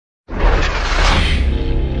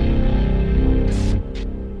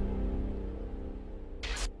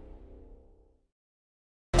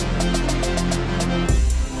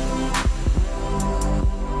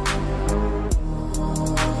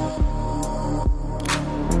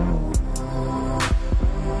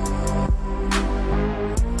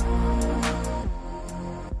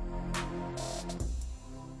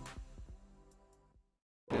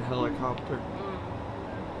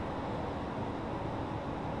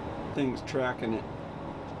thing's tracking it.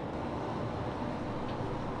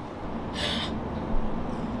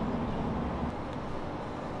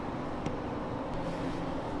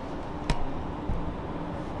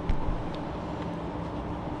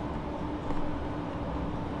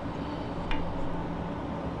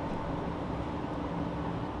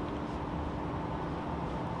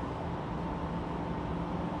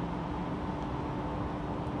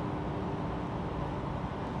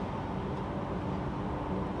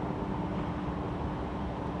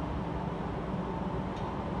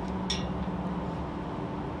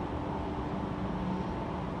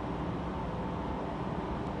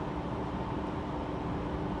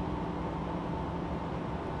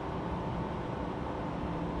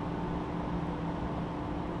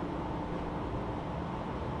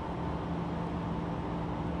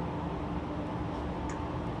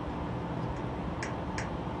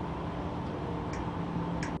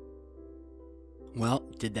 Well,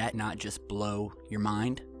 did that not just blow your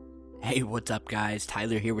mind? Hey, what's up guys?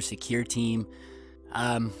 Tyler here with Secure Team.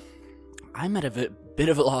 I'm at a bit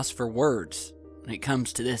of a loss for words when it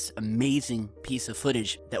comes to this amazing piece of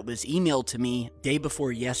footage that was emailed to me day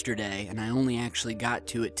before yesterday, and I only actually got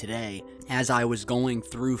to it today as I was going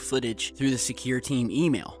through footage through the Secure Team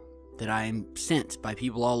email that I'm sent by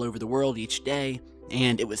people all over the world each day,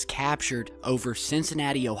 and it was captured over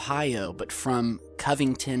Cincinnati, Ohio, but from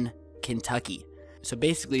Covington, Kentucky. So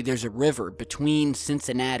basically there's a river between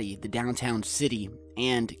Cincinnati, the downtown city,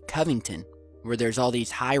 and Covington, where there's all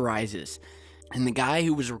these high-rises. And the guy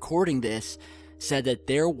who was recording this said that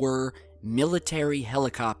there were military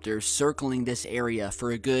helicopters circling this area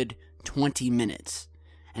for a good 20 minutes.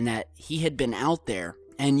 And that he had been out there,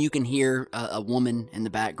 and you can hear a woman in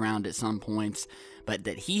the background at some points, but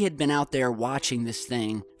that he had been out there watching this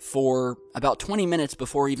thing for about 20 minutes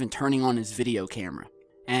before even turning on his video camera.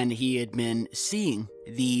 And he had been seeing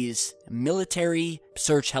these military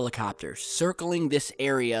search helicopters circling this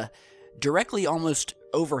area directly almost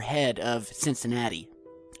overhead of Cincinnati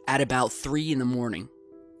at about 3 in the morning.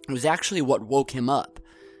 It was actually what woke him up,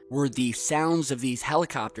 were the sounds of these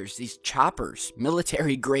helicopters, these choppers,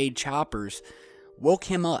 military-grade choppers, woke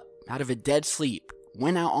him up out of a dead sleep,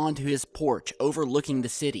 went out onto his porch overlooking the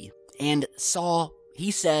city, and saw, he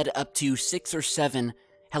said, up to 6 or 7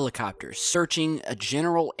 helicopters searching a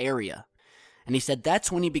general area. And he said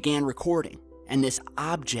that's when he began recording, and this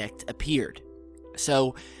object appeared.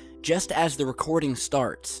 So just as the recording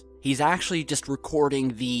starts, he's actually just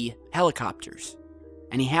recording the helicopters,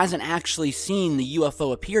 and he hasn't actually seen the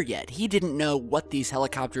UFO appear yet. He didn't know what these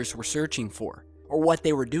helicopters were searching for or what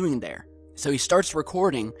they were doing there. So he starts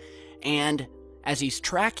recording, and as he's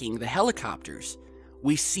tracking the helicopters,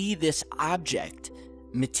 we see this object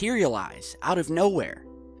materialize out of nowhere.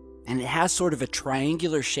 And it has sort of a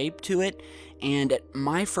triangular shape to it, and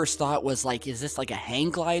my first thought was like, is this like a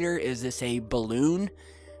hang glider? Is this a balloon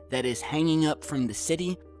that is hanging up from the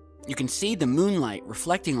city? You can see the moonlight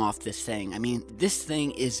reflecting off this thing. I mean, this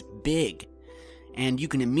thing is big, and you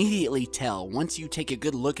can immediately tell once you take a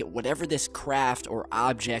good look at whatever this craft or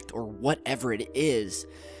object or whatever it is,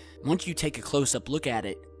 once you take a close-up look at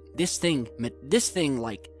it, this thing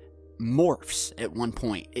like morphs at one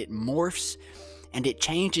point. It morphs, and it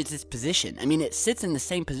changes its position. I mean, it sits in the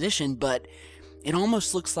same position, but it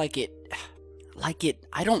almost looks like it,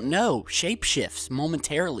 I don't know, shapeshifts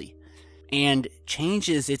momentarily and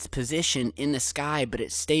changes its position in the sky, but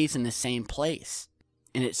it stays in the same place.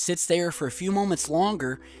 And it sits there for a few moments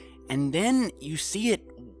longer, and then you see it,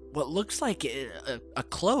 what looks like a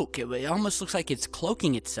cloak. It almost looks like it's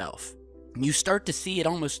cloaking itself. You start to see it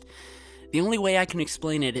almost, the only way I can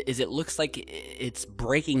explain it is it looks like it's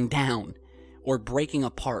breaking down or breaking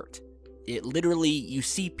apart. It literally, you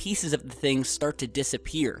see pieces of the thing start to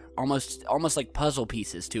disappear, almost like puzzle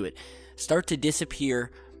pieces to it, start to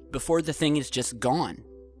disappear before the thing is just gone.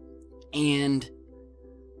 And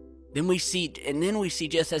then we see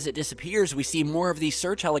just as it disappears, we see more of these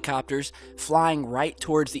search helicopters flying right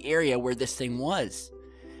towards the area where this thing was.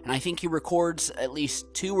 And I think he records at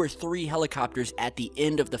least 2 or 3 helicopters at the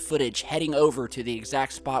end of the footage heading over to the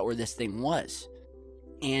exact spot where this thing was.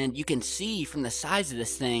 And you can see from the size of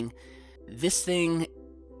this thing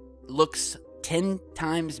looks 10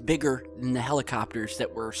 times bigger than the helicopters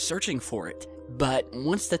that were searching for it. But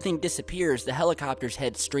once the thing disappears, the helicopters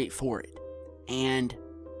head straight for it. And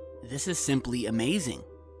this is simply amazing.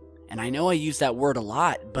 And I know I use that word a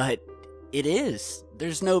lot, but it is.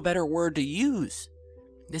 There's no better word to use.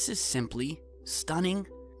 This is simply stunning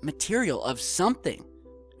material of something.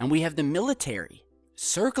 And we have the military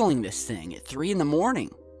circling this thing at 3 in the morning,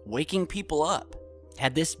 waking people up.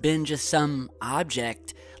 Had this been just some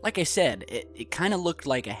object like I said, it kind of looked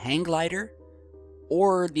like a hang glider,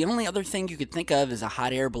 or the only other thing you could think of is a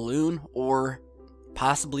hot air balloon, or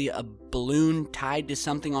possibly a balloon tied to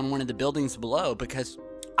something on one of the buildings below, because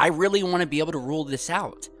I really want to be able to rule this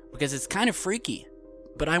out, because it's kind of freaky.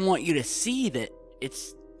 But I want you to see that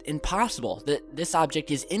it's impossible that this object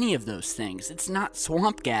is any of those things. It's not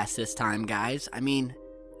swamp gas this time, guys. I mean,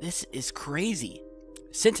 this is crazy.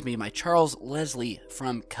 Sent to me by Charles Leslie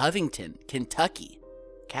from Covington, Kentucky.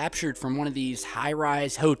 Captured from one of these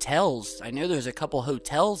high-rise hotels. I know there's a couple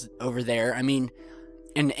hotels over there. I mean,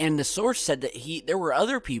 and the source said that there were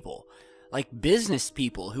other people, like business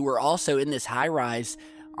people, who were also in this high-rise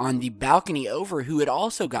on the balcony over, who had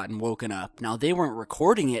also gotten woken up. Now, they weren't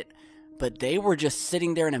recording it, but they were just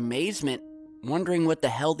sitting there in amazement, wondering what the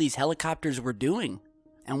hell these helicopters were doing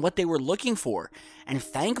and what they were looking for. And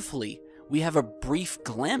thankfully, we have a brief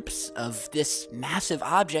glimpse of this massive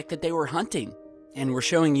object that they were hunting. And we're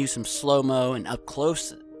showing you some slow-mo and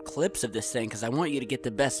up-close clips of this thing because I want you to get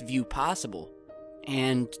the best view possible.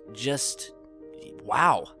 And just,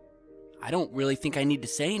 wow. I don't really think I need to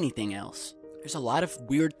say anything else. There's a lot of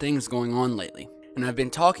weird things going on lately. And I've been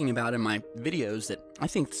talking about in my videos that I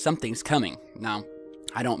think something's coming. Now,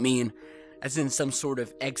 I don't mean as in some sort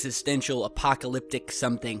of existential, apocalyptic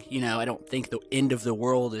something. You know, I don't think the end of the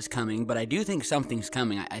world is coming, but I do think something's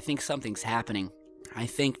coming. I think something's happening. I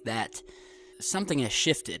think that something has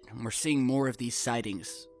shifted. We're seeing more of these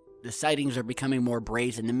sightings. The sightings are becoming more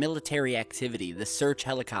brazen. The military activity, the search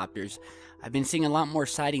helicopters. I've been seeing a lot more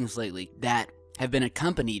sightings lately that have been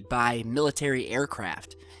accompanied by military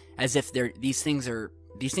aircraft, as if these things are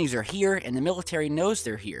here, and the military knows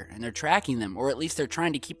they're here, and they're tracking them, or at least they're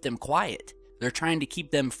trying to keep them quiet. They're trying to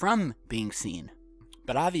keep them from being seen.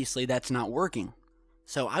 But obviously that's not working.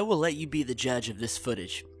 So I will let you be the judge of this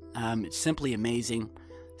footage. It's simply amazing.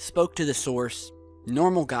 Spoke to the source,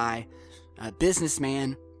 normal guy,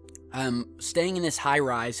 businessman, staying in this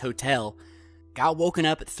high-rise hotel, got woken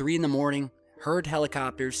up at 3 in the morning, heard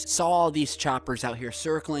helicopters, saw all these choppers out here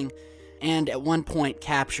circling, and at one point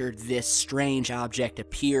captured this strange object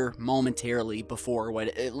appear momentarily before what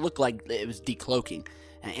it looked like it was decloaking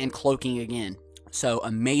and cloaking again. So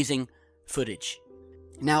amazing footage.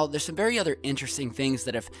 Now, there's some very other interesting things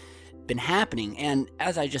that have been happening, and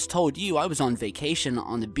as I just told you, I was on vacation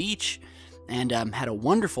on the beach and had a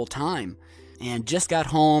wonderful time and just got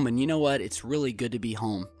home, and you know what? It's really good to be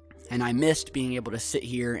home. And I missed being able to sit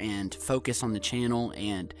here and focus on the channel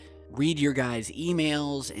and read your guys'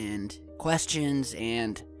 emails and questions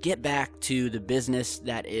and get back to the business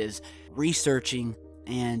that is researching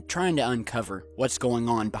and trying to uncover what's going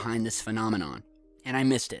on behind this phenomenon. And I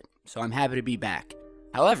missed it, so I'm happy to be back.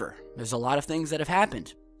 However, there's a lot of things that have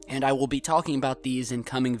happened, and I will be talking about these in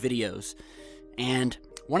coming videos. And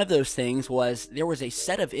one of those things was there was a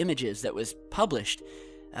set of images that was published,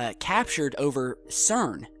 captured over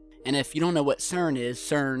CERN. And if you don't know what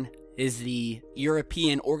CERN is the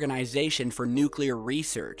European Organization for Nuclear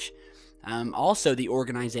Research. Also the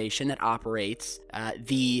organization that operates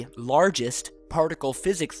the largest particle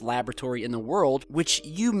physics laboratory in the world, which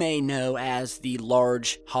you may know as the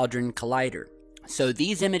Large Hadron Collider. So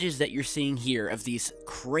these images that you're seeing here of these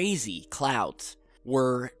crazy clouds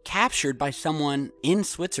were captured by someone in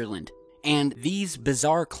Switzerland. And these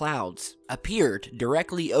bizarre clouds appeared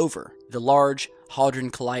directly over the Large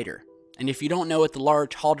Hadron Collider. And if you don't know what the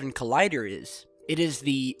Large Hadron Collider is, it is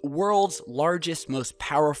the world's largest, most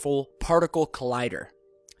powerful particle collider.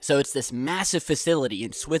 So it's this massive facility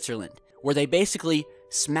in Switzerland where they basically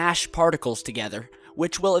smash particles together,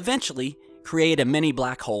 which will eventually create a mini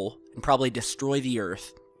black hole and probably destroy the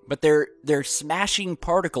Earth. But they're smashing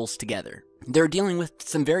particles together. They're dealing with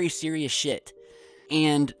some very serious shit.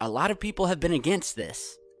 And a lot of people have been against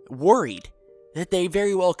this, worried that they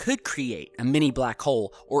very well could create a mini black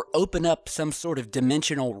hole or open up some sort of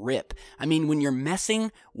dimensional rip. I mean, when you're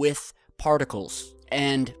messing with particles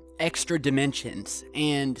and extra dimensions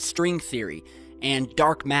and string theory and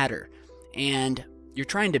dark matter, and you're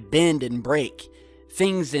trying to bend and break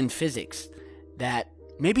things in physics that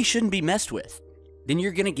maybe shouldn't be messed with, then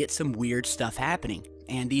you're going to get some weird stuff happening.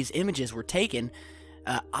 And these images were taken,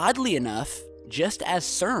 oddly enough, just as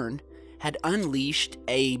CERN had unleashed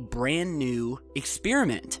a brand new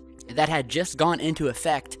experiment that had just gone into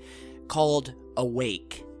effect called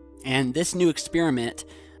Awake. And this new experiment,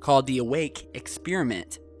 called the Awake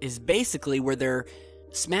experiment, is basically where they're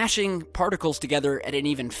smashing particles together at an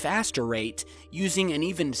even faster rate using an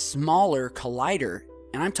even smaller collider.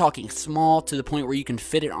 And I'm talking small to the point where you can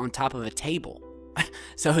fit it on top of a table.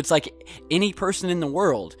 So it's like any person in the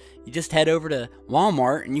world. You just head over to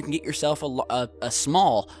Walmart and you can get yourself a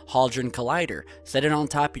small Hadron Collider. Set it on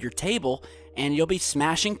top of your table and you'll be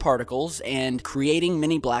smashing particles and creating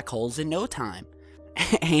mini black holes in no time.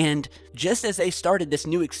 And just as they started this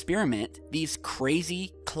new experiment, these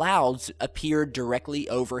crazy clouds appeared directly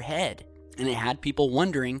overhead. And it had people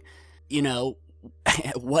wondering, you know,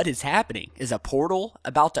 what is happening? Is a portal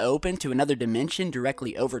about to open to another dimension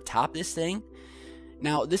directly over top this thing?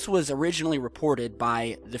 Now, this was originally reported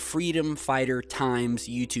by the Freedom Fighter Times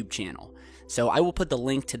YouTube channel. So I will put the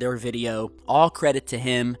link to their video. All credit to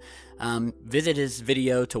him. Visit his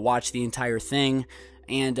video to watch the entire thing.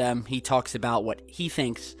 And he talks about what he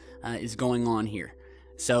thinks is going on here.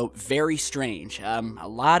 So, very strange. A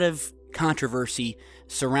lot of controversy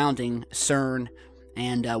surrounding CERN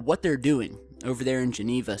and what they're doing over there in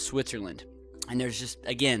Geneva, Switzerland. And there's just,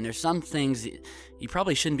 again, there's some things that you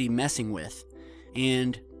probably shouldn't be messing with.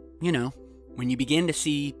 And, you know, when you begin to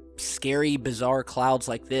see scary, bizarre clouds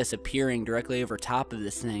like this appearing directly over top of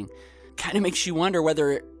this thing, kind of makes you wonder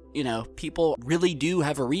whether, you know, people really do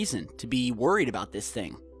have a reason to be worried about this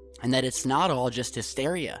thing. And that it's not all just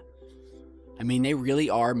hysteria. I mean, they really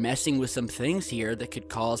are messing with some things here that could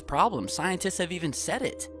cause problems. Scientists have even said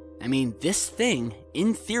it. I mean, this thing,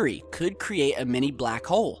 in theory, could create a mini black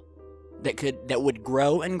hole that would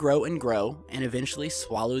grow and grow and grow and eventually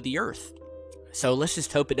swallow the Earth. So let's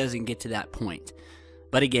just hope it doesn't get to that point.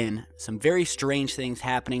 But again, some very strange things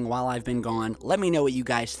happening while I've been gone. Let me know what you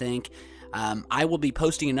guys think. I will be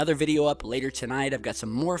posting another video up later tonight. I've got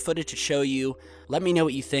some more footage to show you. Let me know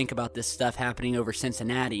what you think about this stuff happening over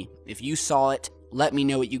Cincinnati. If you saw it, let me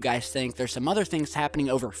know what you guys think. There's some other things happening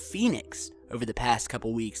over Phoenix over the past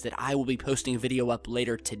couple weeks that I will be posting a video up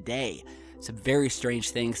later today. Some very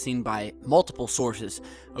strange things seen by multiple sources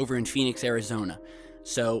over in Phoenix, Arizona.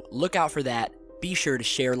 So look out for that. Be sure to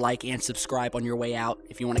share, like, and subscribe on your way out.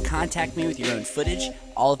 If you want to contact me with your own footage,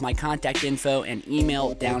 all of my contact info and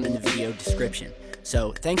email down in the video description.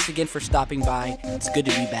 So thanks again for stopping by. It's good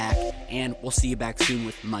to be back, and we'll see you back soon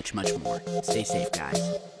with much, much more. Stay safe, guys.